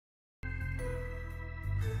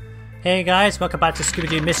Hey guys, welcome back to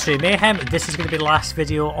Scooby-Doo Mystery Mayhem. This is going to be the last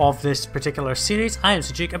video of this particular series. I am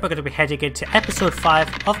Sajuuk and we're going to be heading into episode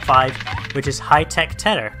 5 of 5, which is High Tech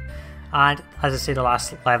Terror. And as I say, the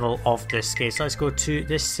last level of this game. So let's go to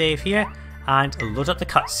this save here and load up the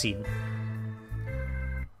cutscene.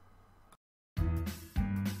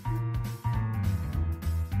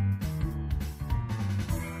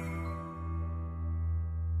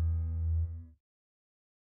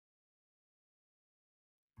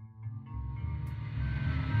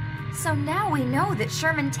 So now we know that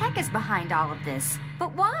Sherman Tech is behind all of this.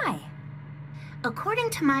 But why? According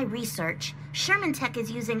to my research, Sherman Tech is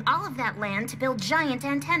using all of that land to build giant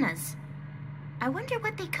antennas. I wonder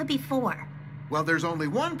what they could be for. Well, there's only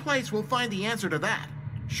one place we'll find the answer to that.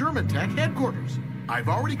 Sherman Tech headquarters. I've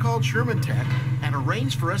already called Sherman Tech and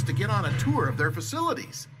arranged for us to get on a tour of their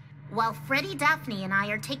facilities. While Freddy, Daphne, and I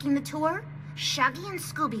are taking the tour, Shaggy and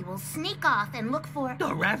Scooby will sneak off and look for...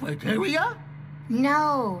 The cafeteria?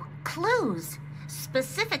 No, clues.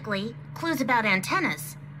 Specifically, clues about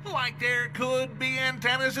antennas. Like there could be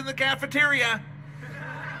antennas in the cafeteria.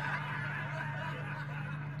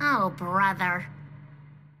 Oh, brother.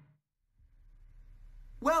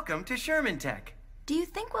 Welcome to Sherman Tech. Do you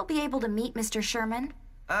think we'll be able to meet Mr. Sherman?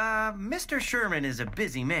 Mr. Sherman is a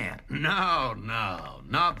busy man. No,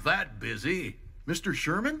 not that busy. Mr.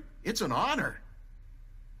 Sherman, it's an honor.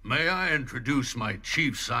 May I introduce my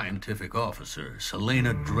chief scientific officer,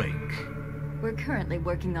 Selena Drake. We're currently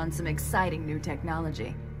working on some exciting new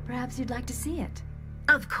technology. Perhaps you'd like to see it.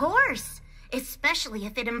 Of course! Especially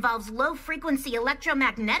if it involves low-frequency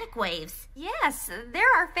electromagnetic waves. Yes, they're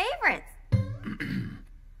our favorites.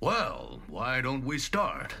 Well, why don't we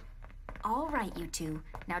start? All right, you two.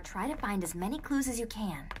 Now try to find as many clues as you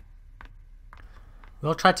can.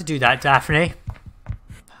 We'll try to do that, Daphne.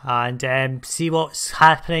 And see what's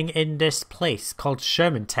happening in this place called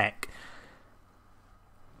Sherman Tech.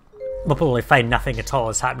 We'll probably find nothing at all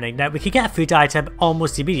is happening. Now, we can get a food item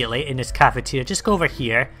almost immediately in this cafeteria. Just go over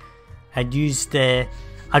here and use the...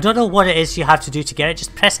 I don't know what it is you have to do to get it.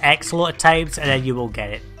 Just press X a lot of times and then you will get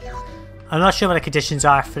it. I'm not sure what the conditions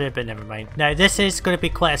are for it, but never mind. Now, this is going to be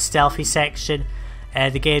quite a stealthy section.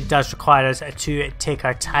 The game does require us to take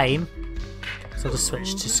our time. So I'll just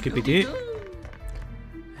switch to Scooby-Doo.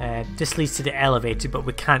 This leads to the elevator, but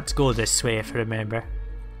we can't go this way if I remember.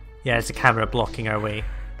 Yeah, there's a camera blocking our way.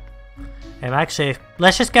 Actually,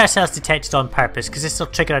 let's just get ourselves detected on purpose, because this will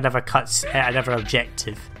trigger another another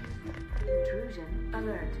objective. Intrusion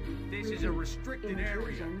alert. This is a restricted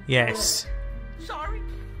area. Yes. Sorry.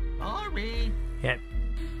 Yep.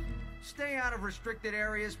 Stay out of restricted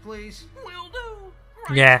areas, please. Will do.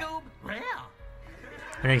 Right, Yeah. Scoob? Yeah.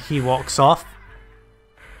 And then he walks off.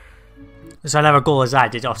 So another goal is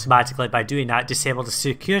added automatically by doing that, disable the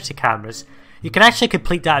security cameras. You can actually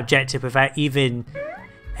complete that objective without even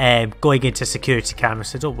going into security cameras,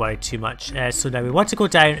 so don't worry too much. So now we want to go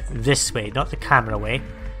down this way, not the camera way.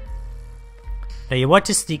 Now you want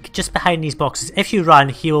to sneak just behind these boxes. If you run,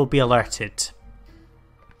 he will be alerted.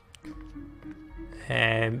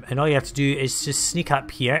 And all you have to do is just sneak up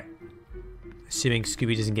here, assuming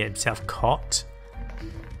Scooby doesn't get himself caught.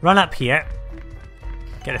 Run up here.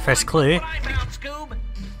 Get the first clue. What I found, Scoob.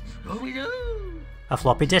 Scooby-Doo. A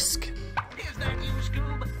floppy disk. Is that you,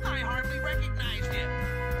 Scoob? I hardly recognized you.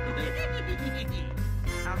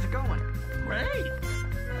 How's it going? Great.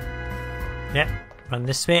 Yep. Run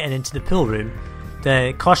this way and into the pool room.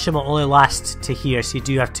 The costume will only last to here, so you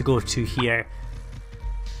do have to go to here.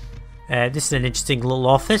 This is an interesting little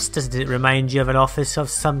office. Doesn't it remind you of an office of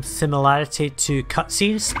some similarity to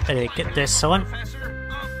cutscenes? Get this on. Professor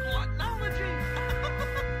of Glutnology.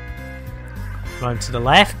 Run to the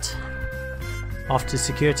left. Off to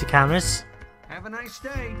security cameras. Have a nice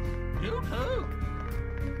day. You too.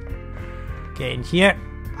 Get in here.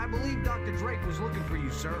 I believe Dr. Drake was looking for you,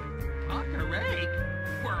 sir. Dr. Rake,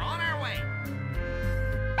 we're on our way.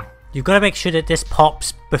 You've got to make sure that this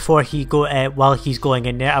pops before he while he's going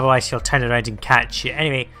in there, otherwise he'll turn around and catch you.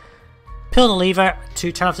 Anyway, pull the lever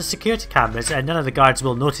to turn off the security cameras, and none of the guards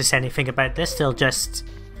will notice anything about this. They'll just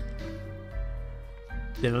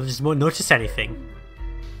won't notice anything.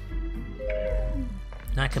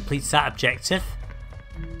 That completes that objective.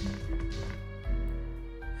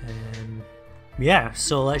 Yeah,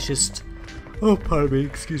 so let's just... Oh, pardon me,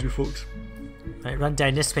 excuse me folks. Right, run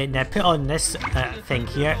down this way and then put on this thing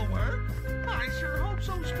here. I sure hope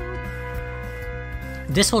so, Scoob.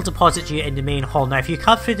 This will deposit you in the main hall. Now if you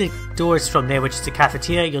come through the doors from there, which is the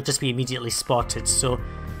cafeteria, you'll just be immediately spotted. So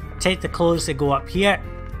take the clothes and go up here.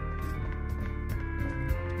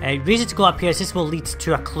 Reason to go up here is this will lead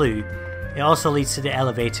to a clue. It also leads to the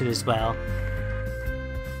elevator as well.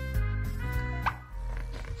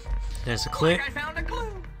 There's a clue. I found a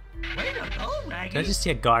clue. Way to go, Raggy. Did I just see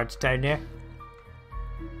a guard down there?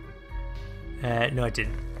 No, I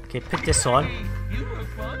didn't. Okay, put this on. Hey, you were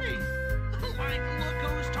funny. Like,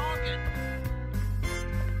 look who's talking.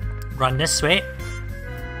 Run this way.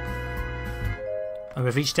 And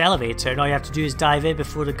we've reached the elevator, and all you have to do is dive in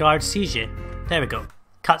before the guard sees you. There we go.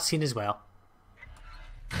 Cutscene as well.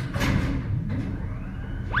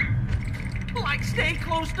 Like, stay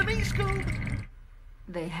close to me, Scoob.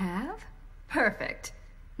 They have? Perfect.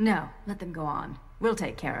 No, let them go on. We'll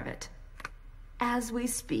take care of it. As we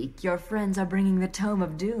speak, your friends are bringing the Tome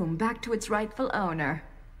of Doom back to its rightful owner.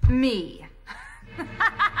 Me.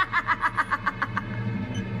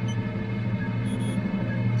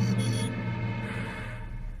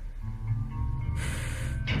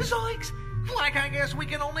 Zoinks! Like, I guess we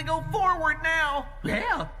can only go forward now.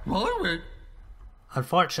 Yeah, forward.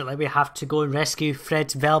 Unfortunately, we have to go and rescue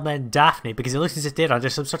Fred, Velma and Daphne because it looks as if they're under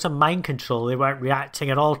some sort of mind control. They weren't reacting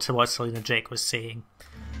at all to what Selena Drake was saying.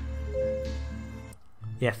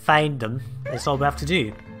 Yeah, find them. That's all we have to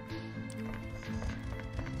do.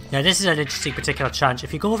 Now this is an interesting particular challenge.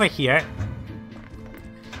 If you go over here,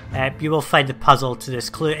 you will find the puzzle to this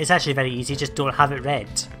clue. It's actually very easy, just don't have it read.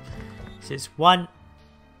 So it's 1.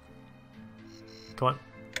 Go on.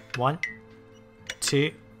 1,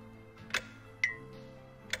 2,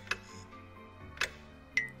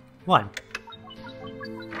 1.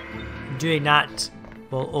 Doing that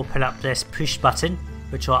will open up this push button,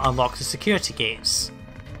 which will unlock the security gates.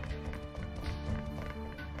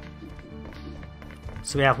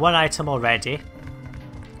 So we have 1 item already.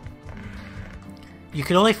 You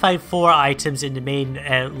can only find 4 items in the main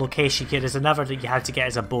location here. There's another that you have to get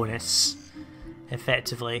as a bonus,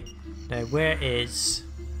 effectively. Now where is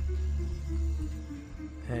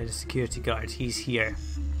the security guard? He's here.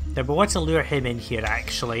 Now we want to lure him in here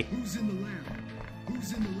actually. Who's in the lab?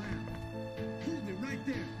 Who's in the lab? Hold it right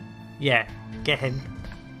there. Yeah, get him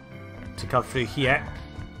to come through here.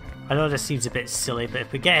 I know this seems a bit silly, but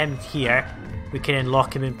if we get him here, we can then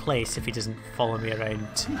lock him in place if he doesn't follow me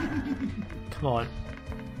around. Come on.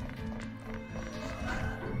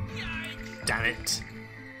 Damn it.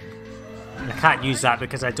 And I can't use that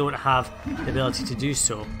because I don't have the ability to do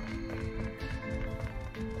so. I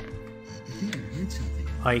think I heard something.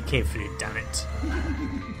 Oh, he came through, damn it.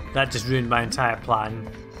 That just ruined my entire plan.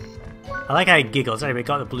 I like how he giggles. Anyway,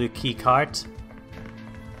 got the blue key card.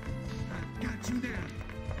 Got you now.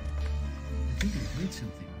 I think I heard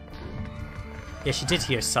something. Yes, you did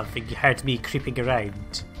hear something. You heard me creeping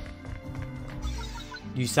around.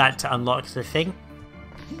 Use that to unlock the thing.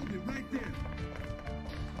 Hold it right there.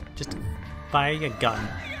 Just fire your gun.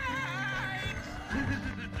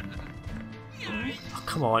 Oh,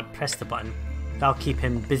 come on, press the button. That'll keep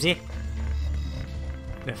him busy.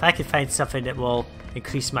 If I could find something that will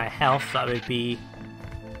increase my health, that would be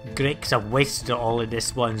great because I've wasted it all in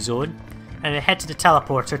this one zone. And then head to the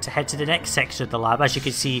teleporter to head to the next section of the lab. As you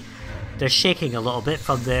can see, they're shaking a little bit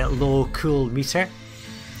from the low cool meter.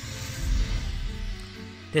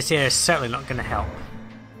 This area is certainly not going to help.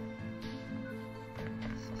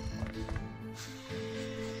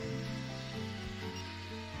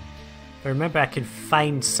 But remember, I can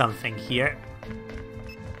find something here.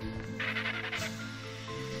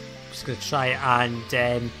 Just going to try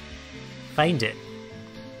and find it.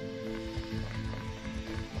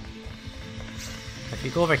 If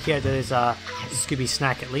you go over here, there is a Scooby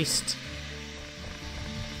snack at least.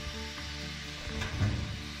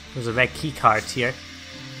 There's a red key card here.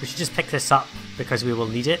 We should just pick this up because we will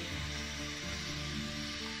need it.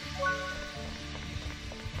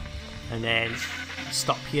 And then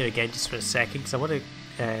stop here again just for a second because I want to...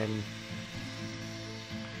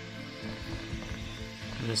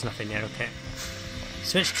 there's nothing there, okay.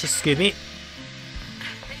 Switch to Scooby.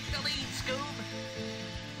 Take the lead,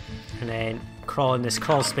 Scoob. And then crawl in this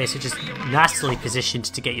crawl space, which is nastily positioned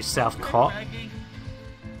to get yourself caught.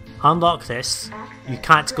 Unlock this. You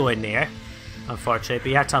can't go in there, unfortunately, but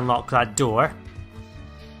you have to unlock that door.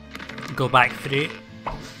 Go back through.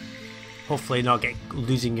 Hopefully not get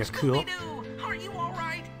losing your cool. Scooby-Doo, are you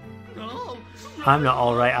alright? Oh, I'm not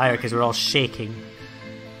alright either because we're all shaking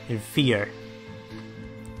in fear.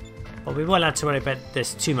 But we won't have to worry about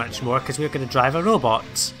this too much more because we're going to drive a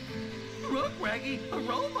robot. look, Raggy, a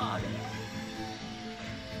robot.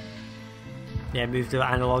 Yeah, move the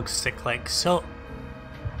analog stick like so.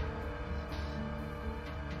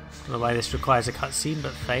 Don't know why this requires a cutscene,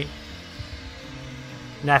 but fine.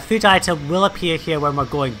 Now, a food item will appear here when we're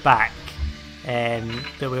going back, that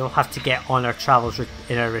we'll have to get on our travels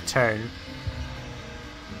in our return.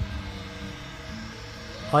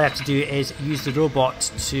 All you have to do is use the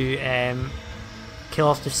robot to kill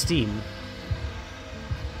off the steam.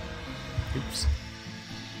 Oops.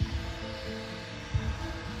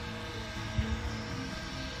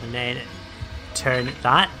 And then turn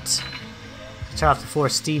that. Turn off the 4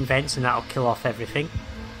 steam vents and that'll kill off everything.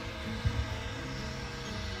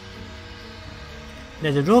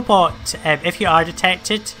 Now the robot, if you are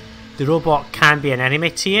detected, the robot can be an enemy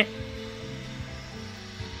to you.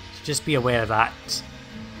 So just be aware of that.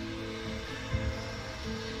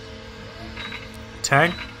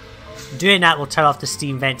 Turn. Doing that will turn off the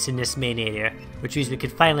steam vents in this main area, which means we can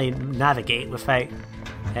finally navigate without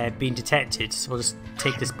being detected. So we'll just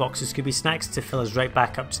take this box of Scooby Snacks to fill us right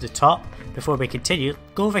back up to the top. Before we continue,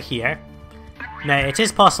 go over here. Now it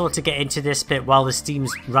is possible to get into this bit while the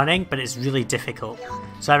steam's running, but it's really difficult.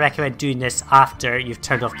 So I recommend doing this after you've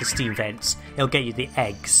turned off the steam vents. It'll get you the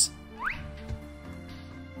eggs.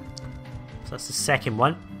 So that's the second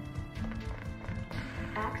one.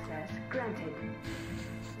 Access granted.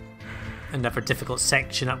 Another difficult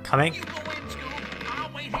section upcoming. You go in, Scoop.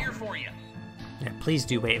 I'll wait here for you. Yeah, please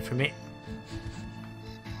do wait for me.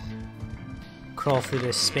 Crawl through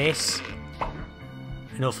this space.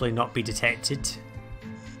 And hopefully not be detected.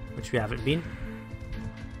 Which we haven't been.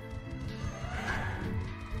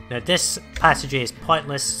 Now this passageway is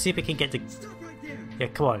pointless. See if we can get the... Yeah,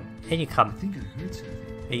 come on. In you come. I think I heard something.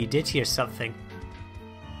 Yeah, you did hear something.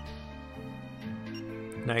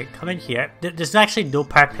 Now, come in here. There's actually no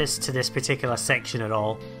purpose to this particular section at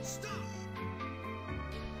all.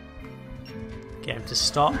 Get him to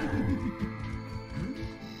stop.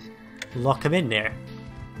 Lock him in there.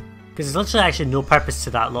 Because there's literally actually no purpose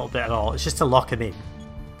to that little bit at all. It's just to lock him in.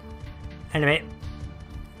 Anyway,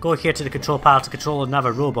 go here to the control panel to control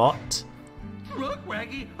another robot. Look,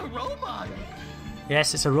 Raggy, a robot.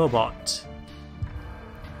 Yes, it's a robot.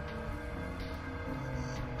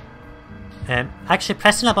 Actually,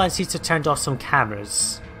 pressing that button seems to have turned off some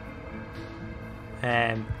cameras.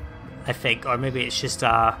 I think, or maybe it's just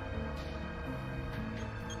I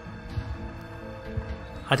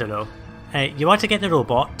don't know. You want to get the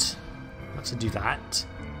robot. Want to do that.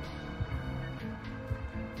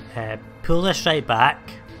 Pull this right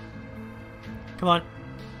back. Come on.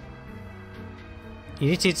 You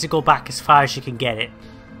need to go back as far as you can get it.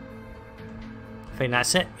 I think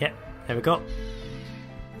that's it. Yep, there we go.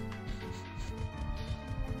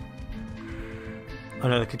 Oh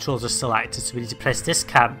no, the controls are still active, so we need to press this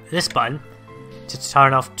button to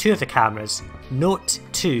turn off 2 of the cameras. Note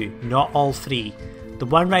 2, not all 3. The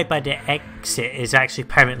one right by the exit is actually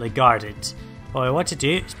permanently guarded. What I want to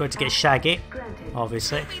do is to get Shaggy,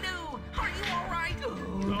 obviously. Scooby-Doo, are you alright?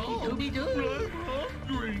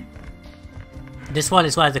 Hungry. This one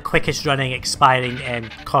is one of the quickest running expiring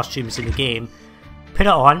costumes in the game. Put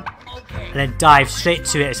it on, and then dive straight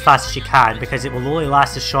to it as fast as you can, because it will only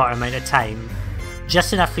last a short amount of time.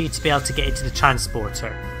 Just enough for you to be able to get into the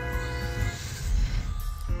transporter.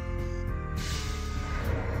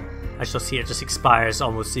 As you'll see, it just expires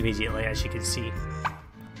almost immediately, as you can see.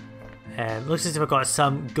 Looks as if we've got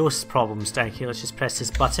some ghost problems down here. Let's just press this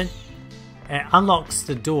button. It unlocks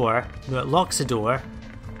the door. No, it locks the door.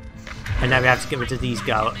 And now we have to get rid of these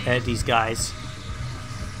guys.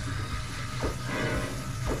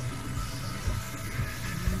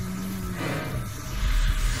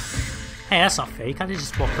 Hey, that's not fair. You can't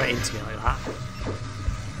just walk right into me like that.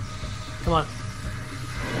 Come on.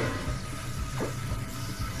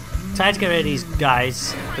 Time to get rid of these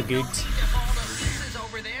guys for good.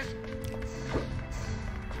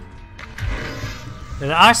 Now,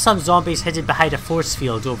 there are some zombies hidden behind a force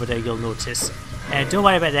field over there, you'll notice. Don't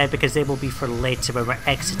worry about them because they will be for later when we're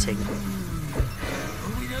exiting.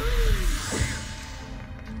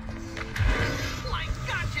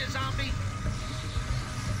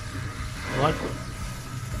 What?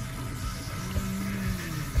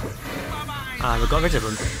 And we got rid of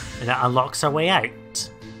them. And that unlocks our way out.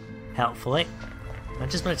 Helpfully. I'm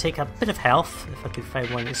just going to take a bit of health, if I can find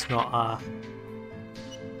one that's not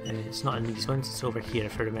it's not in these ones, it's over here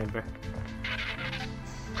if I remember.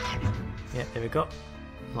 Yeah, there we go.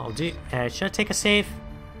 That'll do. Should I take a save?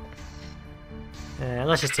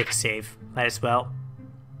 Let's just take a save. Might as well.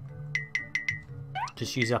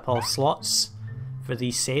 Just use up all slots for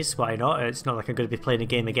these saves, why not? It's not like I'm going to be playing the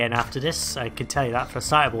game again after this. I can tell you that for a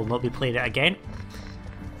start. I will not be playing it again.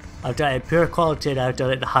 I've done it in pure quality and I've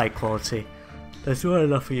done it in high quality. That's not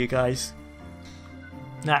enough for you guys.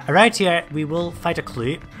 Now, around here we will find a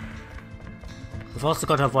clue. We've also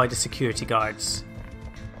got to avoid the security guards.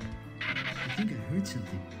 I think I heard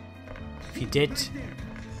something. If you did...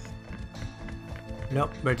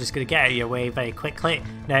 Nope, we're just going to get out of your way very quickly.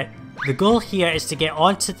 Now, the goal here is to get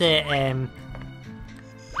onto the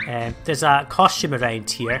There's a costume around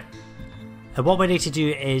here. And what we need to do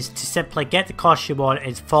is to simply get the costume on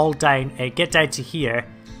and fall down and get down to here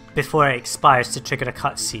before it expires to trigger a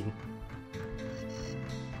cutscene.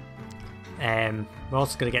 We're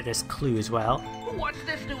also going to get this clue as well. What's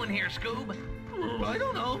this doing here, Scoob? I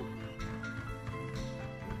don't know.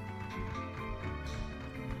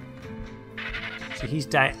 So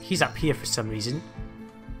he's up here for some reason.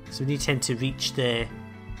 So we need him to reach the...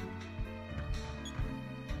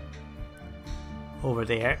 over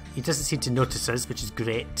there. He doesn't seem to notice us, which is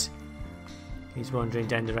great. He's wandering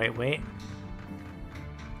down the right way.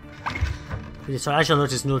 So as you'll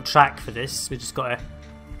notice, no track for this. We just gotta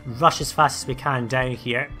rush as fast as we can down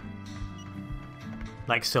here.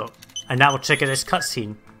 Like so. And that will trigger this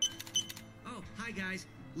cutscene. Oh, hi guys.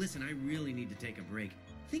 Listen, I really need to take a break.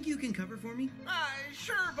 Think you can cover for me?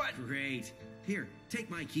 Sure, but... Great. Here,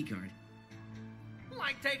 take my keycard.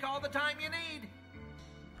 Like, take all the time you need.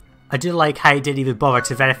 I do like how he didn't even bother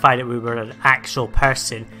to verify that we were an actual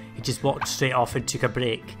person. He just walked straight off and took a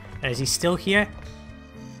break. Is he still here?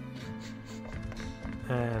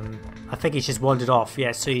 I think he's just wandered off.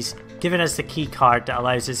 Yeah, so he's given us the key card that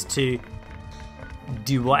allows us to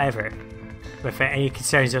do whatever without any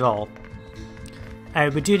concerns at all.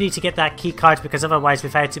 We do need to get that key card because otherwise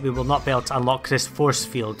without it we will not be able to unlock this force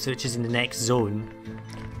field, which is in the next zone.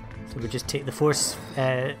 So we just take the force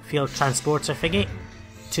field transporter thingy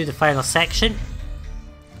to the final section.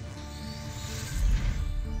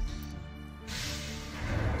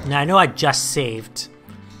 Now I know I just saved.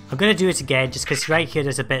 I'm going to do it again just because right here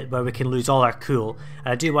there's a bit where we can lose all our cool.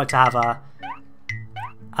 And I do want to have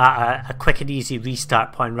a quick and easy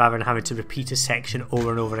restart point rather than having to repeat a section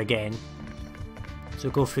over and over again. So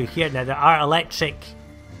go through here. Now there are electric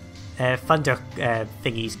thunder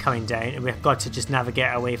thingies coming down and we've got to just navigate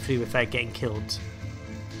our way through without getting killed.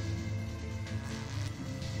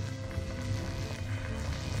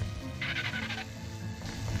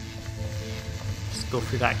 Go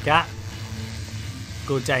through that gap.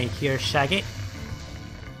 Go down here, Shaggy.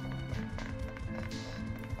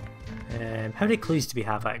 How many clues do we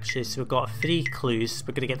have actually? So we've got 3 clues.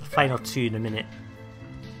 We're going to get the final 2 in a minute.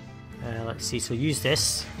 Let's see, so use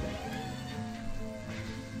this.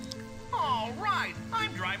 Alright,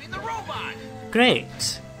 I'm driving the robot.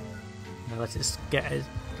 Great. Now let's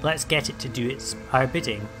get it to do our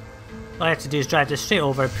bidding. All I have to do is drive this straight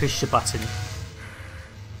over and push the button.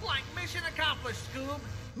 Scoob.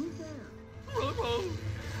 Who's there? Robo.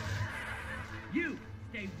 You,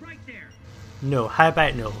 stay right there. No, how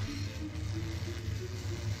about no?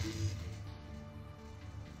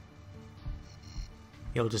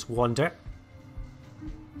 He'll just wander.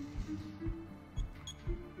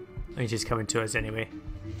 He's just coming to us anyway.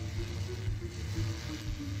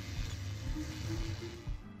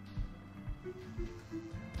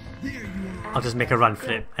 There you are. I'll just make a run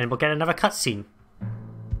for it and we'll get another cutscene.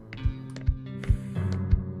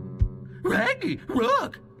 Raggy,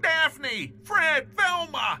 look! Daphne, Fred,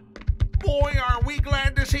 Velma! Boy, are we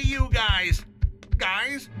glad to see you guys!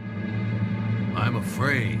 Guys? I'm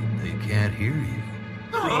afraid they can't hear you.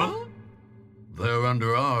 Huh? They're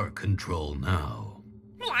under our control now.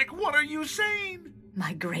 Like, what are you saying?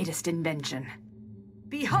 My greatest invention.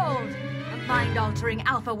 Behold, a mind-altering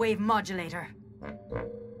alpha wave modulator.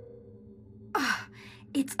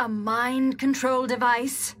 It's a mind control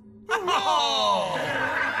device. Oh!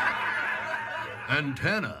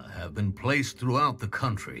 Antennae have been placed throughout the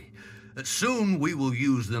country. Soon we will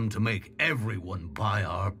use them to make everyone buy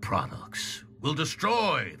our products. We'll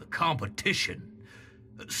destroy the competition.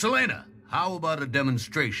 Selena, how about a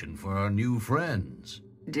demonstration for our new friends?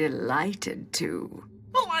 Delighted to.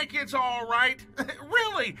 Like it's all right.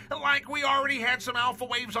 Really, like we already had some alpha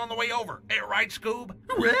waves on the way over. Right, Scoob?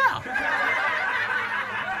 Yeah.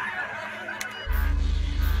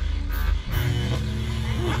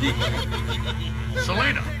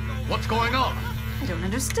 Selena, what's going on? I don't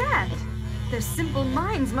understand. Their simple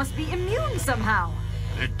minds must be immune somehow.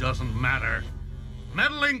 It doesn't matter.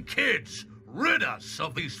 Meddling kids, rid us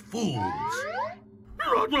of these fools.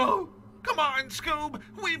 Come on, Scoob.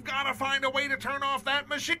 We've got to find a way to turn off that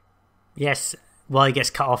machine. Yes, well, he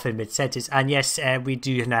gets cut off in mid-sentence. And yes, we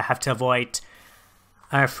do now have to avoid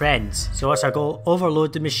our friends. So what's our goal?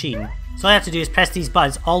 Overload the machine. So all I have to do is press these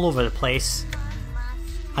buttons all over the place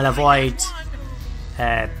and avoid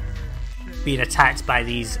being attacked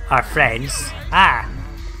by our friends. Get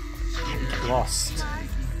lost.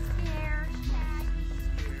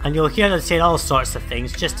 And you'll hear them saying all sorts of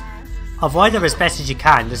things. Just avoid them as best as you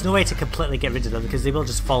can. There's no way to completely get rid of them because they will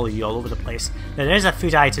just follow you all over the place. Now there is a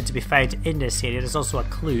food item to be found in this area. There's also a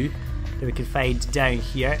clue that we can find down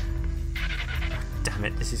here. Damn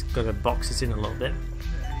damn it, this is gonna box us in a little bit.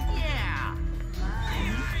 Yeah.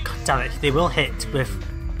 God damn it, they will hit with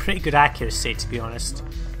pretty good accuracy, to be honest.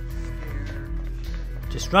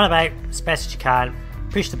 Just run about as best as you can,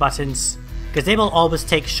 push the buttons, because they will always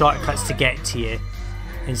take shortcuts to get to you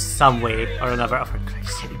in some way or another. Oh, for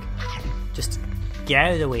Christ's sake. Just get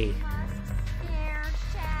out of the way.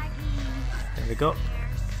 There we go.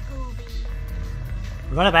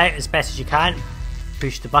 Run about as best as you can,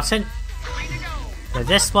 push the button. Now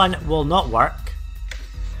this one will not work.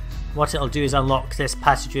 What it'll do is unlock this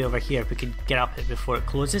passageway over here if we can get up it before it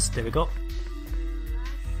closes. There we go.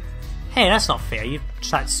 Hey, that's not fair, you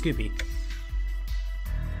tracked Scooby.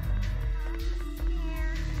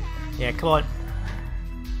 Yeah, come on.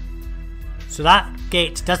 So that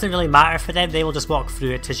gate doesn't really matter for them, they will just walk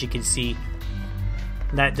through it, as you can see.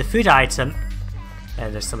 Now the food item,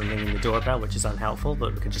 there's someone ringing the doorbell, which is unhelpful,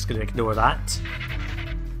 but we're just going to ignore that.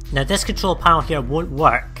 Now this control panel here won't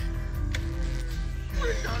work.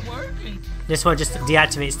 It's not working. This one just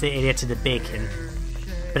deactivates the area to the bacon.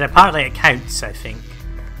 But apparently it counts, I think.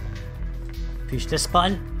 Push this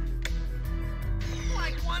button.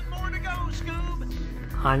 Like one more to go, Scoob.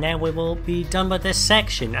 And then we will be done with this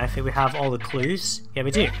section. I think we have all the clues. Yeah,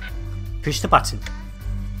 we do. Push the button.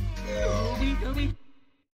 Scooby.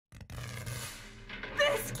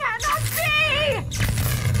 This cannot be!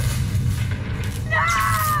 No!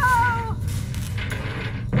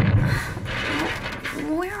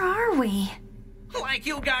 Where are we? Like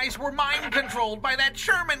you guys were mind controlled by that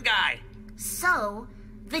Sherman guy. So,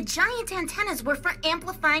 the giant antennas were for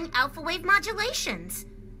amplifying alpha wave modulations.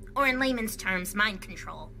 Or in layman's terms, mind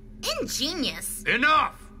control. Ingenious.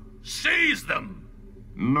 Enough! Seize them!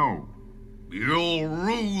 No. You'll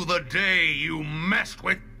rue the day you messed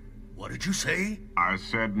with... What did you say? I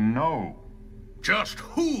said no. Just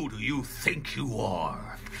who do you think you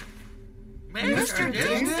are? Mr.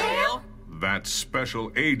 Dinsdale? That's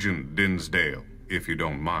Special Agent Dinsdale, if you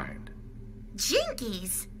don't mind.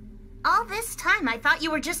 Jinkies! All this time I thought you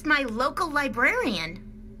were just my local librarian.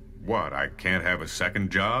 What, I can't have a second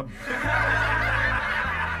job?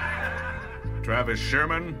 Travis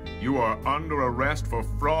Sherman, you are under arrest for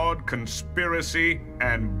fraud, conspiracy,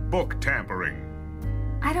 and book tampering.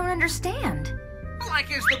 I don't understand. Like,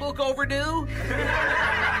 is the book overdue?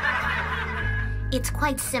 It's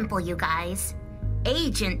quite simple, you guys.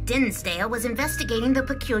 Agent Dinsdale was investigating the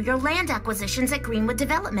peculiar land acquisitions at Greenwood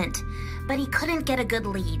Development, but he couldn't get a good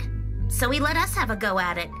lead. So he let us have a go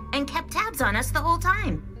at it, and kept tabs on us the whole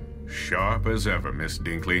time. Sharp as ever, Miss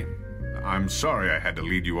Dinkley. I'm sorry I had to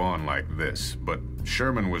lead you on like this, but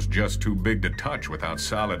Sherman was just too big to touch without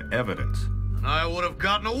solid evidence. And I would have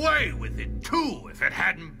gotten away with it, too, if it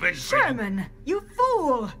hadn't been... Sherman, you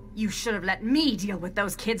fool! You should have let me deal with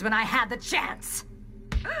those kids when I had the chance.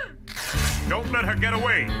 Don't let her get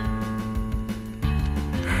away!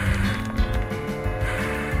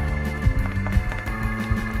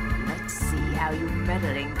 Let's see how you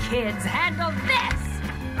meddling kids handle this!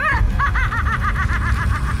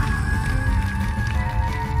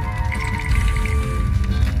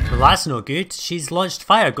 Well, that's no good. She's launched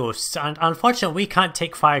fire ghosts, and unfortunately we can't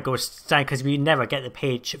take fire ghosts down because we never get the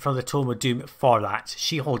page from the Tome of Doom for that.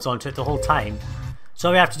 She holds on to it the whole time. So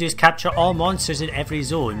all we have to do is capture all monsters in every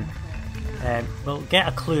zone. We'll get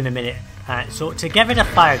a clue in a minute. So to get rid of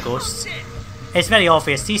fire ghosts, it's very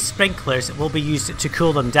obvious. These sprinklers will be used to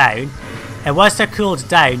cool them down, and once they're cooled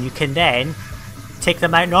down you can then take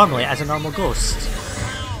them out normally as a normal ghost.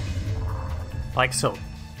 Like so.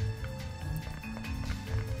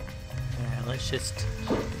 Let's just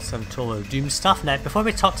get some Tome of Doom stuff. Now, before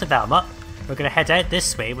we talk to Velma, we're going to head out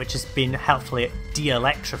this way, which has been helpfully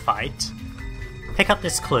de-electrified. Pick up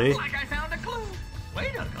this clue. Like I found a clue.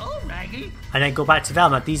 Way to go, Maggie. And then go back to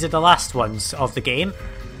Velma. These are the last ones of the game.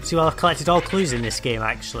 So I've collected all clues in this game,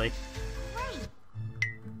 actually.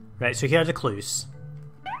 Right, so here are the clues.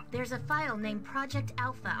 There's a file named Project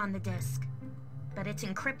Alpha on the disk, but it's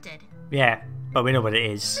encrypted. Yeah, but we know what it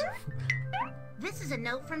is. This is a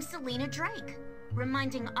note from Selena Drake,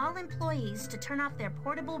 reminding all employees to turn off their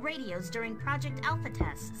portable radios during Project Alpha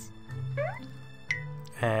tests.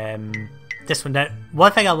 This one now.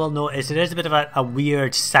 One thing I will note is there is a bit of a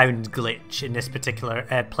weird sound glitch in this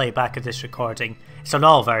particular playback of this recording. It's on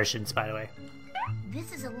all versions, by the way.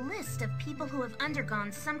 This is a list of people who have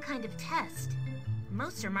undergone some kind of test.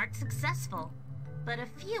 Most are marked successful, but a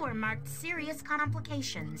few are marked serious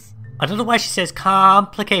complications. I don't know why she says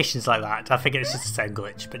complications like that. I think it's just a sound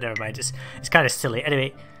glitch, but never mind. It's kind of silly.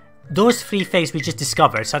 Anyway, those three things we just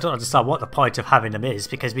discovered, so I don't understand what the point of having them is,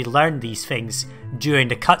 because we learned these things during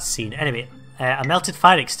the cutscene. Anyway, a melted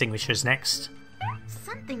fire extinguisher is next.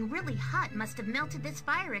 Something really hot must have melted this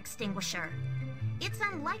fire extinguisher. It's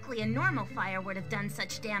unlikely a normal fire would have done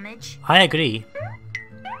such damage. I agree.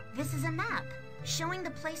 This is a map showing the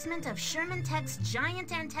placement of Sherman Tech's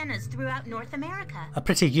giant antennas throughout North America. A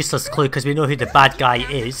pretty useless clue because we know who the bad guy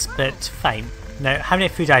is, but fine. Now, how many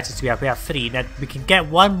food items do we have? We have 3. Now, we can get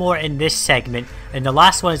one more in this segment, and the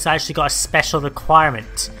last one has actually got a special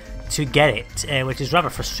requirement to get it, which is rather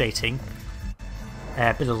frustrating.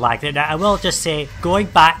 A bit of lag there. Now, I will just say, going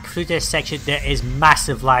back through this section, there is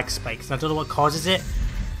massive lag spikes. And I don't know what causes it.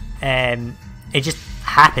 It just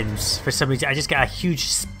happens for some reason. I just get a huge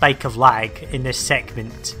spike of lag in this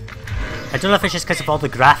segment. I don't know if it's just because of all the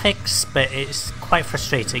graphics, but it's quite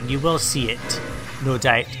frustrating. You will see it, no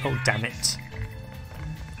doubt. Oh, damn it.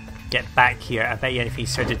 Get back here. I bet you if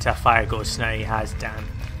he's turned into a fire ghost now, he has, damn.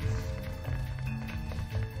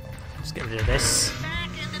 Let's get rid of this.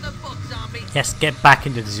 Yes, get back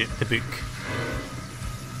into the book.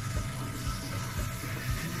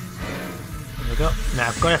 There we go. Now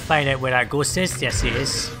I've got to find out where that ghost is. Yes, he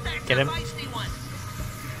is. Get him.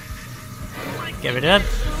 Get rid of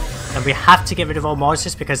him. And we have to get rid of all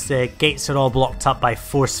monsters because the gates are all blocked up by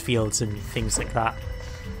force fields and things like that.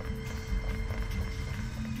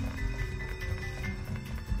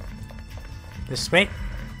 This way.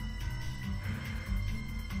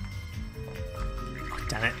 Oh,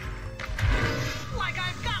 damn it. Like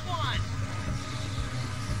I've got one.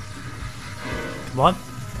 Come on.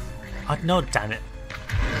 Oh, no, damn it.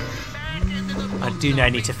 I do now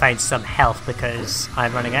need to find some health because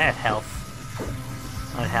I'm running out of health.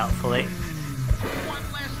 Unhelpfully.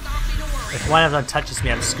 If one of them touches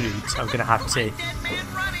me, I'm screwed. I'm going to have to...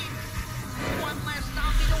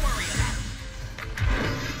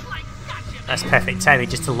 That's perfect timing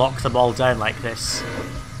just to lock them all down like this.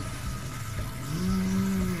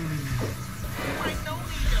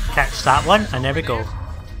 Catch that one, and there we go.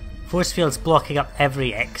 Force fields blocking up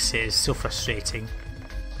every exit is so frustrating.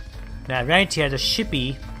 Now around here there should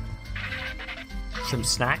be some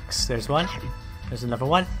snacks. There's one, there's another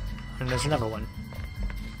one, and there's another one.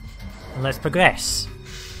 And let's progress.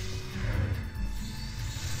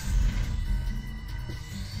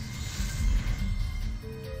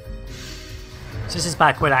 So this is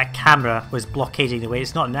back where that camera was blockading the way.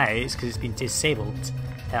 It's not now, it's because it's been disabled,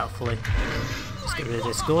 helpfully. Let's get rid of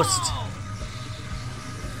this ghost.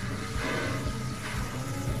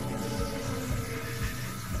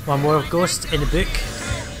 One more ghost in the book.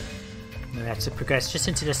 Now we have to progress just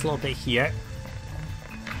into this little bit here.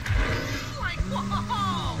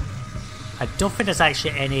 I don't think there's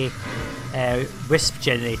actually any wisp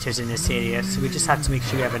generators in this area, so we just have to make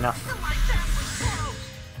sure we have enough.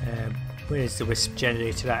 Where is the wisp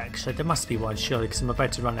generator actually? There must be one surely, because I'm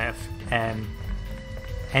about to run out of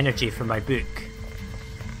energy from my book.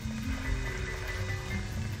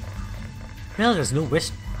 Really, there's no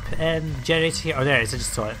wisp generator here? Oh, there it is, I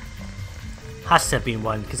just saw it. Has to have been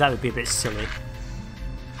one, because that would be a bit silly.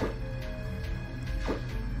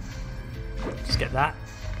 Just get that.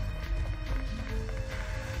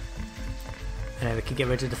 And then we can get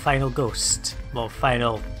rid of the final ghost. Well,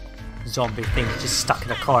 final zombie thing just stuck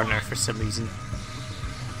in a corner for some reason.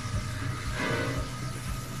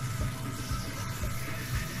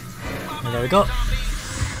 And there we go.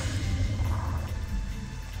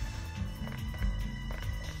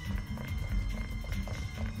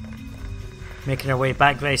 Making our way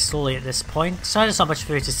back very slowly at this point. Sorry, there's not much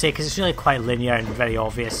for you to say because it's really quite linear and very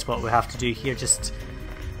obvious what we have to do here. Just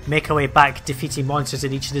make our way back, defeating monsters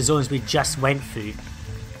in each of the zones we just went through.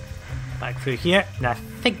 Back through here, and I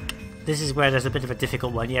think this is where there's a bit of a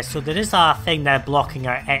difficult one. Yeah, so there is a thing there blocking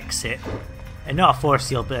our exit. And not a force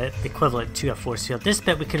field, but equivalent to a force field. This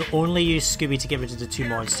bit we can only use Scooby to get rid of the 2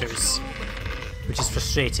 monsters. Which is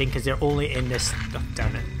frustrating because they're only in this... Oh,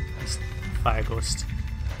 damn it. This fire ghost.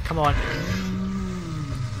 Come on.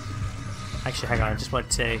 Actually, hang on. I just want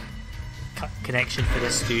to cut connection for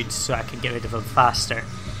this dude so I can get rid of him faster.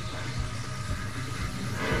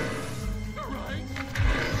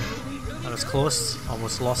 That was close.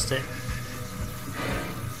 Almost lost it.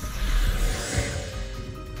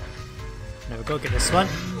 Now we go get this one.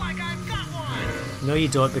 No, you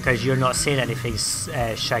don't, because you're not saying anything,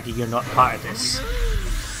 Shaggy. You're not part of this.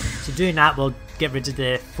 So doing that, we'll get rid of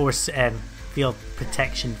the force field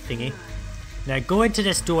protection thingy. Now go into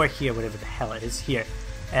this door here, whatever the hell it is here.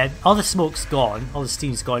 All the smoke's gone, all the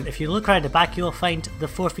steam's gone. If you look around the back, you'll find the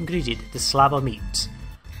 4th ingredient, the slab of meat.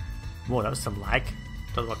 Whoa, that was some lag.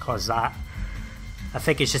 Don't know what caused that. I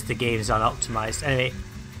think it's just the game's unoptimized. Anyway,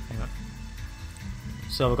 hang on.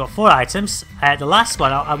 So we've got 4 items. The last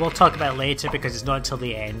one I will talk about later because it's not until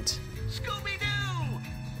the end. Scooby-Doo!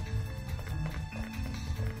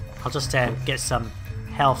 I'll just get some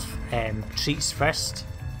health treats first.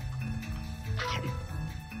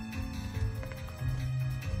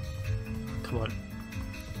 Come on.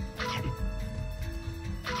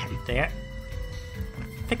 There.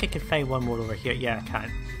 I think I can find one more over here. Yeah, I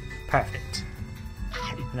can. Perfect.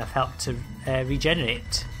 Enough health to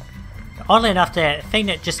regenerate. Oddly enough, the thing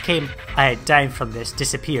that just came down from this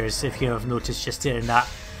disappears, if you have noticed just there in that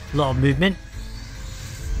little movement.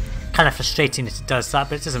 Kind of frustrating that it does that,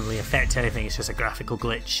 but it doesn't really affect anything, it's just a graphical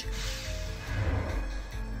glitch.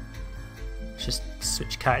 Let's just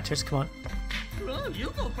switch characters, come on.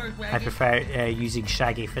 I prefer using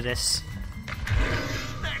Shaggy for this.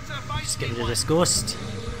 Just get rid of this ghost.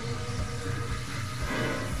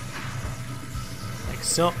 Like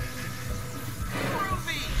so.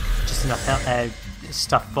 Just enough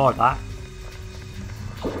stuff for that.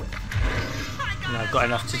 And I've got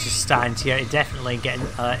enough to just stand here and definitely get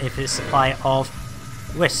an infinite supply of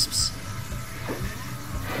wisps.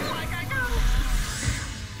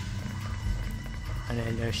 And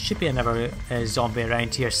then there should be another zombie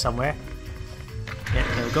around here somewhere. Yep,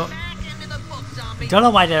 there we go. Don't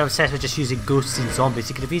know why they're obsessed with just using ghosts and zombies.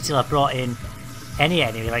 You could have easily brought in any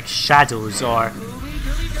enemy like shadows or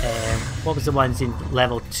what was the ones in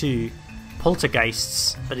level 2?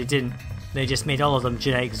 Poltergeists, but they didn't. They just made all of them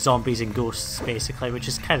generic zombies and ghosts basically, which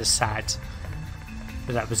is kind of sad.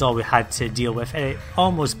 But that was all we had to deal with. Anyway,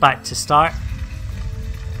 almost back to start.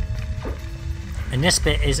 And this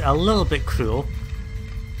bit is a little bit cruel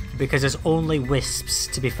because there's only wisps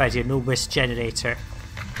to be fed here, no wisp generator.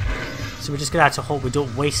 So we're just going to have to hope we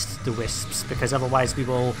don't waste the wisps, because otherwise we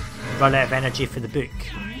will run out of energy for the book.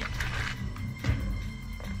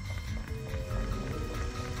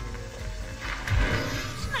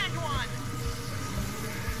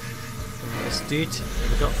 And this dude,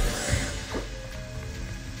 there we go.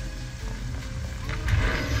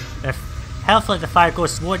 If hopefully the fire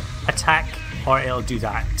ghost won't attack, or it'll do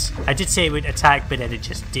that. I did say it would attack, but then it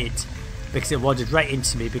just did, because it wandered right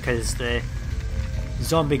into me because the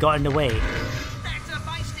zombie got in the way. That's a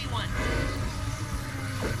feisty one.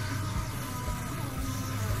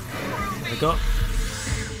 There we go.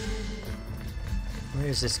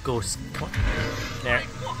 Where's this ghost? There.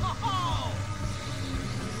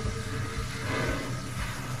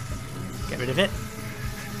 Get rid of it.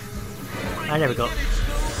 Ah, there we go.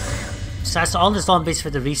 So that's all the zombies for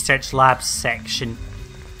the research labs section.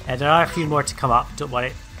 There are a few more to come up, don't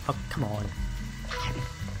worry. Oh, come on.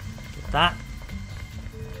 Get that.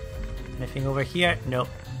 Anything over here? Nope.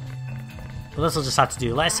 Well, this will just have to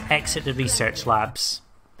do. Let's exit the research labs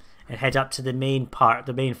and head up to the main part,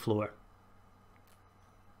 the main floor.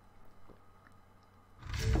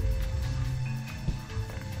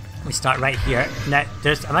 We start right here. Now,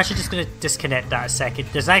 I'm actually just going to disconnect that a second.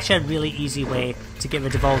 There's actually a really easy way to get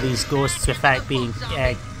rid of all these ghosts without being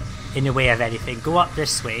in the way of anything. Go up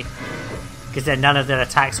this way, because then none of their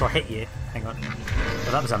attacks will hit you. Hang on.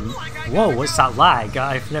 Oh, that was a... Whoa, what's that lag?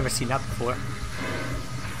 I've never seen that before.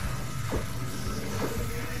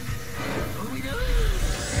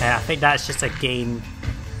 I think that's just a game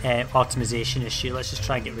optimization issue. Let's just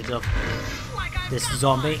try and get rid of this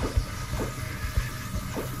zombie.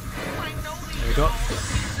 There we go.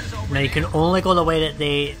 Now you can only go the way that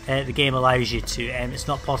the game allows you to. It's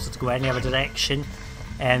not possible to go any other direction.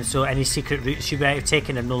 So any secret routes you might have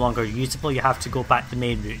taken are no longer usable. You have to go back the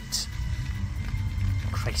main route.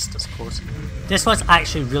 Christ, I suppose. This one's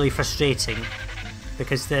actually really frustrating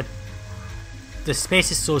because the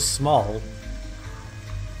space is so small.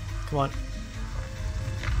 Come on.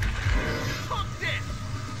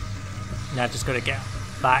 Now I've just got to get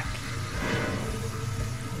back.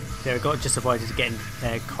 There we go, just avoided getting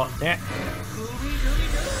caught there.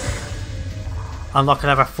 Unlock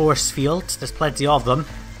another force field, there's plenty of them.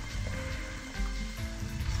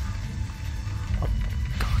 Oh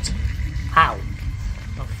god. Ow.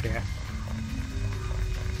 Not fair.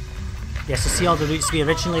 Yeah, so see all the routes we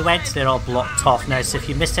originally went, they're all blocked off now, so if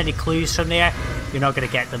you missed any clues from there, you're not going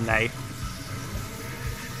to get them now.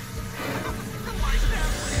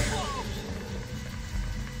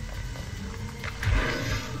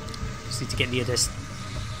 Just need to get near this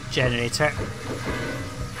generator.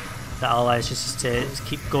 That allows us just to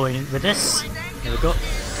keep going with this. There we go.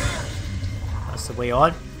 That's the way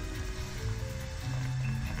on.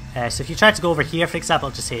 So if you try to go over here, for example,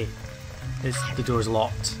 just say the door's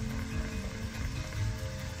locked.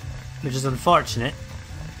 Which is unfortunate.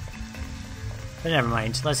 But never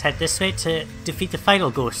mind. Let's head this way to defeat the final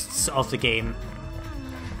ghosts of the game.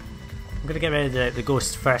 I'm going to get rid of the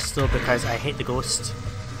ghost first though, because I hate the ghost.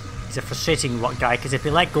 He's a frustrating guy, because if you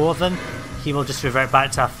let go of him, he will just revert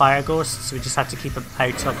back to a fire ghost, so we just have to keep him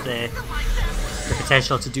out of the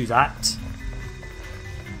potential to do that.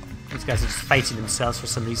 These guys are just fighting themselves for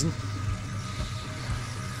some reason.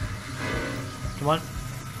 Come on.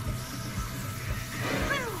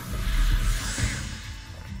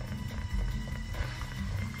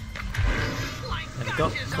 There we go.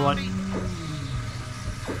 Come on.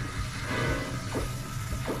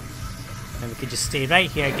 And we can just stay right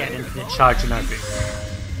here and get an infinite charge in our boot.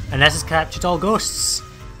 And this has captured all ghosts.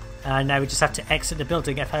 And now we just have to exit the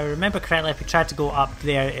building. If I remember correctly, if we try to go up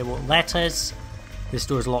there, it won't let us. This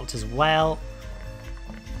door's locked as well.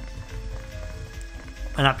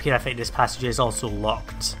 And up here I think this passage is also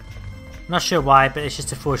locked. I'm not sure why, but it's just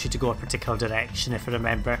to force you to go a particular direction if I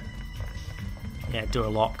remember. Yeah, door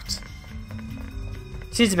locked.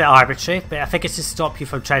 Seems a bit arbitrary, but I think it's to stop you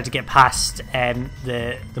from trying to get past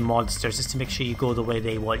the monsters, just to make sure you go the way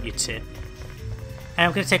they want you to. And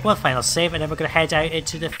I'm going to take one final save and then we're going to head out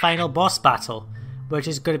into the final boss battle, which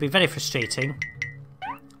is going to be very frustrating.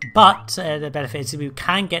 But the benefit is that we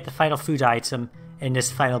can get the final food item in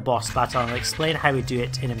this final boss battle, and I'll explain how we do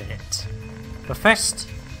it in a minute. But first,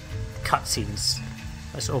 cutscenes.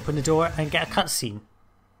 Let's open the door and get a cutscene.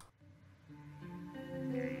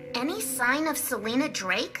 Any sign of Selena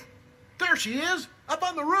Drake? There she is, up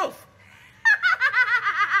on the roof.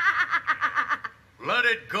 Let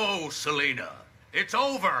it go, Selena. It's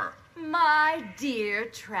over. My dear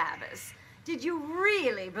Travis, did you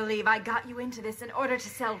really believe I got you into this in order to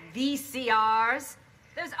sell VCRs?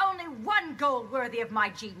 There's only one goal worthy of my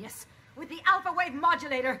genius. With the alpha wave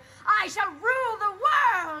modulator, I shall rule the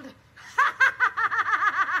world!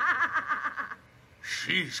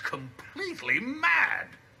 She's completely mad.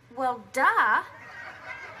 Well, duh.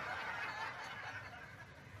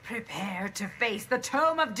 Prepare to face the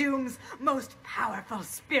Tome of Doom's most powerful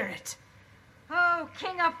spirit. Oh,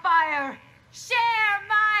 King of Fire, share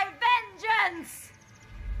my vengeance!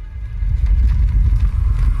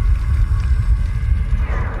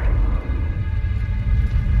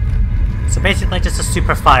 So basically just a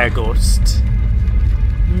super fire ghost.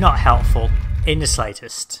 Not helpful in the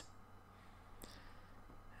slightest.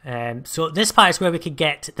 So this part is where we can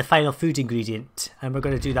get the final food ingredient, and we're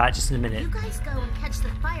going to do that just in a minute. You guys go and catch the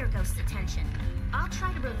fire ghost's attention. I'll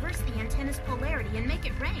try to reverse the antenna's polarity and make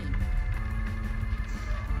it rain.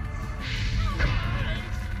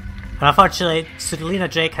 And unfortunately, Selena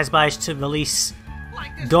Drake has managed to release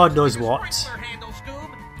God knows what.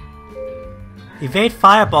 Evade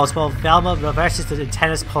fireballs while Velma reverses the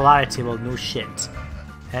antenna's polarity. Well, no shit.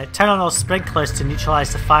 Turn on all sprinklers to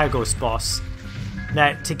neutralise the fire ghost boss.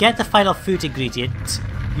 Now, to get the final food ingredient,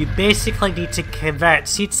 you basically need to convert,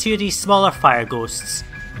 see two of these smaller fire ghosts.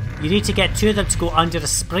 You need to get two of them to go under a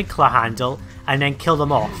sprinkler handle and then kill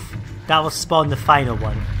them off. That will spawn the final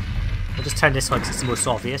one. We'll just turn this one because it's the most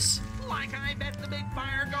obvious.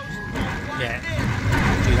 Yeah,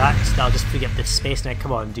 do that. That'll just free up this space now.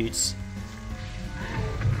 Come on, dudes.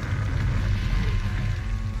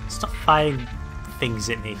 Stop firing things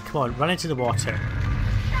at me. Come on, run into the water.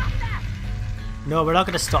 No, we're not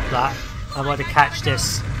going to stop that. I want to catch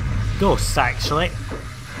this ghost, actually.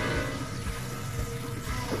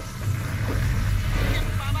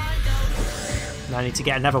 Now I need to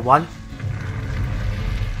get another one.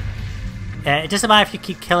 It doesn't matter if you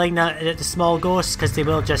keep killing the small ghosts, because they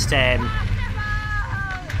will just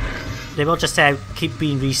keep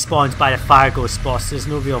being respawned by the fire ghost boss. There's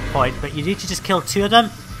no real point, but you need to just kill two of them,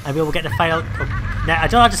 and we will get the final. Now I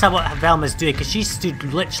don't understand what Velma's doing, because she stood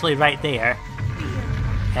literally right there,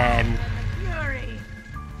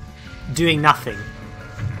 doing nothing.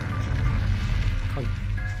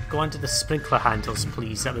 Go onto the sprinkler handles,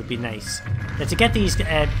 please. That would be nice. Now, to get these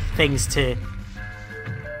things to.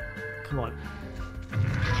 Come on.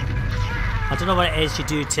 I don't know what it is you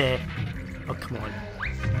do to... Oh, come on.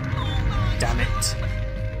 Damn it.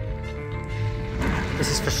 This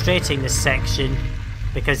is frustrating, this section,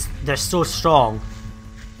 because they're so strong.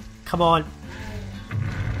 Come on.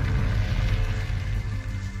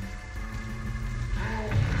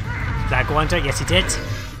 Did I go under? Yes, he did.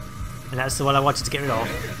 And that's the one I wanted to get rid of.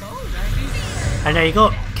 And there you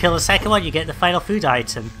go. Kill the second one, you get the final food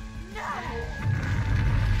item.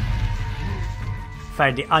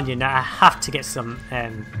 Found the onion. Now I have to get some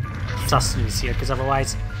sustenance here, because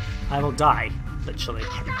otherwise I will die, literally.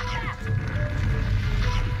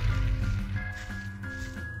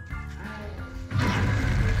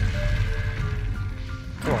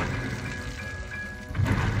 Come on.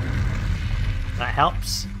 That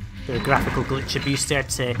helps. The graphical glitch abuse there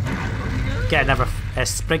to get another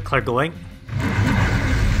sprinkler going.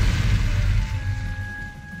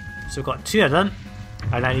 So we've got two of them.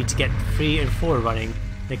 And I need to get 3 and 4 running.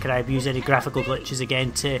 Then can I use any graphical glitches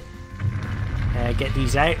again to get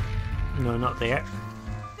these out? No, not there.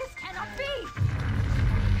 This cannot be!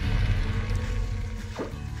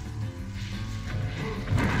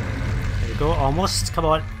 There we go, almost. Come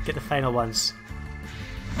on, get the final ones.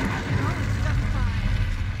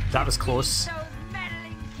 That was close. Those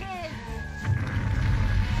meddling kids!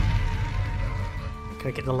 Can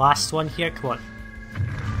I get the last one here? Come on.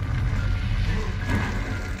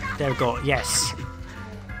 There we go, yes.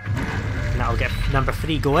 And that'll get number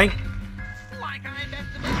 3 going. Like I bet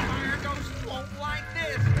the fire ghost won't like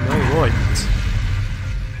this. No, he won't.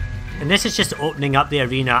 And this is just opening up the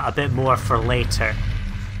arena a bit more for later.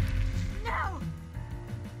 No!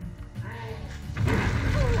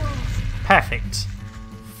 Perfect.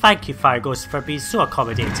 Thank you, Fire Ghost, for being so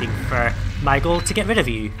accommodating for my goal to get rid of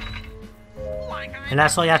you. Like I And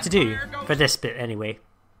that's all you have to do, Fire Ghost- for this bit anyway.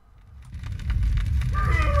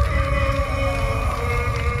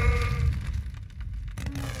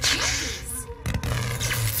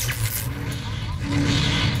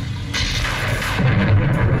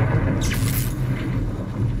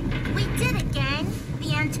 We did it, gang.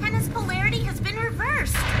 The antenna's polarity has been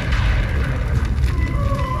reversed.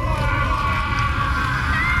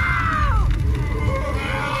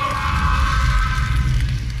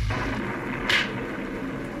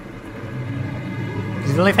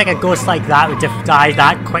 Do you really think a ghost like that would die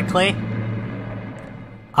that quickly?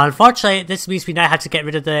 Unfortunately, this means we now have to get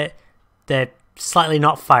rid of the slightly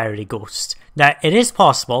not fiery ghost. Now, it is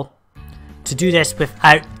possible to do this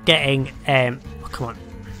without getting... oh, come on.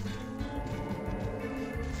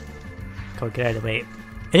 Come on, get out of the way.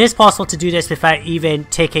 It is possible to do this without even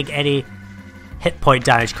taking any hit point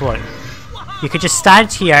damage. Come on. You could just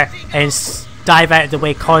stand here and dive out of the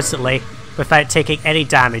way constantly without taking any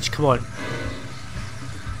damage. Come on.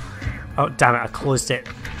 Oh, damn it, I closed it.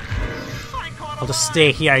 I'll just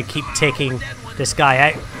stay here and keep taking this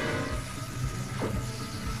guy out.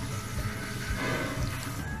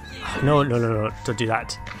 No, no, no, no, don't do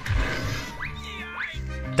that.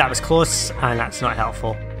 That was close, and that's not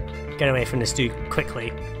helpful. Get away from this dude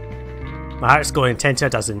quickly. My heart's going 10 to a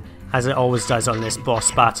dozen, as it always does on this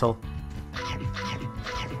boss battle.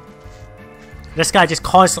 This guy just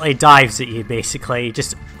constantly dives at you, basically. He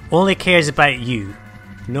just only cares about you.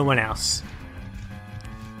 No one else.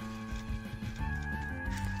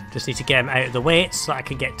 Just need to get him out of the way so I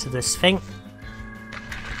can get to this thing.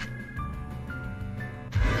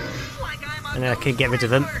 And then I can get rid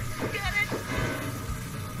of him.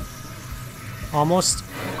 Almost.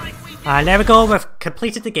 And there we go, we've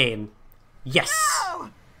completed the game. Yes!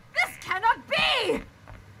 No! This cannot be!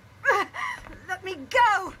 Let me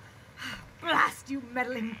go! Blast you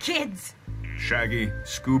meddling kids! Shaggy,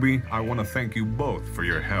 Scooby, I want to thank you both for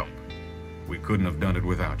your help. We couldn't have done it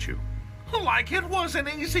without you. Like it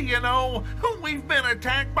wasn't easy, you know. We've been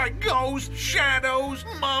attacked by ghosts, shadows,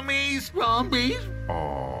 mummies, zombies.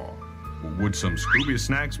 Aw. Would some Scooby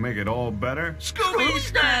snacks make it all better? Scooby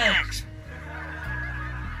snacks!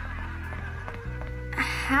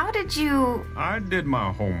 How did you... I did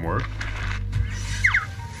my homework.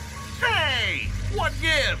 Hey, what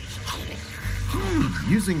gives?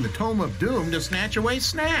 Using the Tome of Doom to snatch away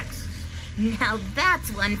snacks. Now that's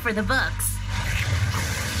one for the books.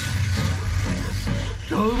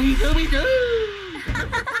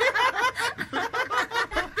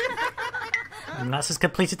 And that's just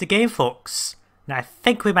completed the game, folks. Now I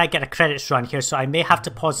think we might get a credits run here, so I may have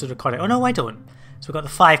to pause the recording. Oh no, I don't. So we've got the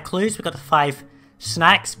 5 clues, we've got the 5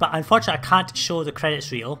 snacks, but unfortunately I can't show the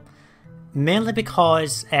credits reel. Mainly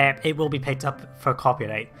because it will be picked up for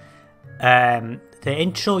copyright. The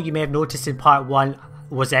intro, you may have noticed in part 1,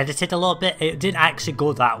 was edited a little bit. It didn't actually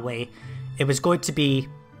go that way. It was going to be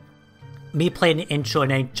me playing the intro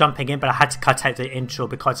and then jumping in, but I had to cut out the intro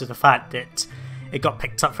because of the fact that it got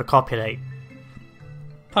picked up for copyright.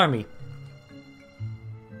 Pardon me.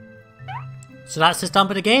 So that's just done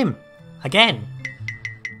with the game. Again.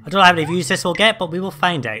 I don't know how many views this will get, but we will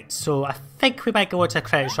find out. So I think we might go to a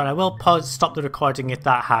credits run. I will stop the recording if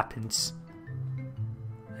that happens.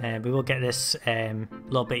 We will get this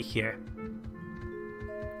little bit here.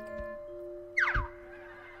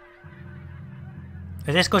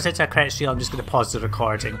 If this goes into a credits reel, I'm just going to pause the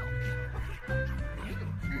recording.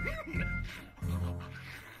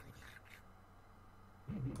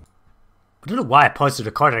 I don't know why I paused the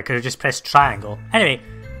recording, I could have just pressed triangle. Anyway,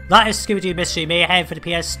 that is Scooby-Doo Mystery Mayhem for the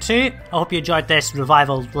PS2. I hope you enjoyed this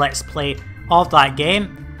revival let's play of that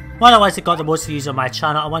game. One of the ones that got the most views on my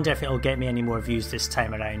channel. I wonder if it'll get me any more views this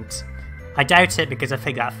time around. I doubt it because I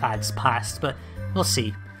think that fad's passed, but we'll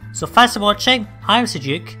see. So thanks for watching, I'm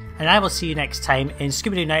Sajuuk, and I will see you next time in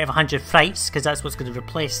Scooby-Doo Night of 100 Frights, because that's what's going to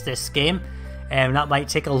replace this game. That might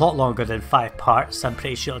take a lot longer than 5 parts. I'm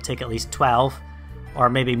pretty sure it'll take at least 12 or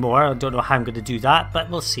maybe more. I don't know how I'm going to do that,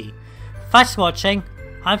 but we'll see. Thanks for watching.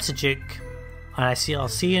 I'm Sajuuk, and I'll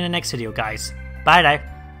see you in the next video, guys. Bye now.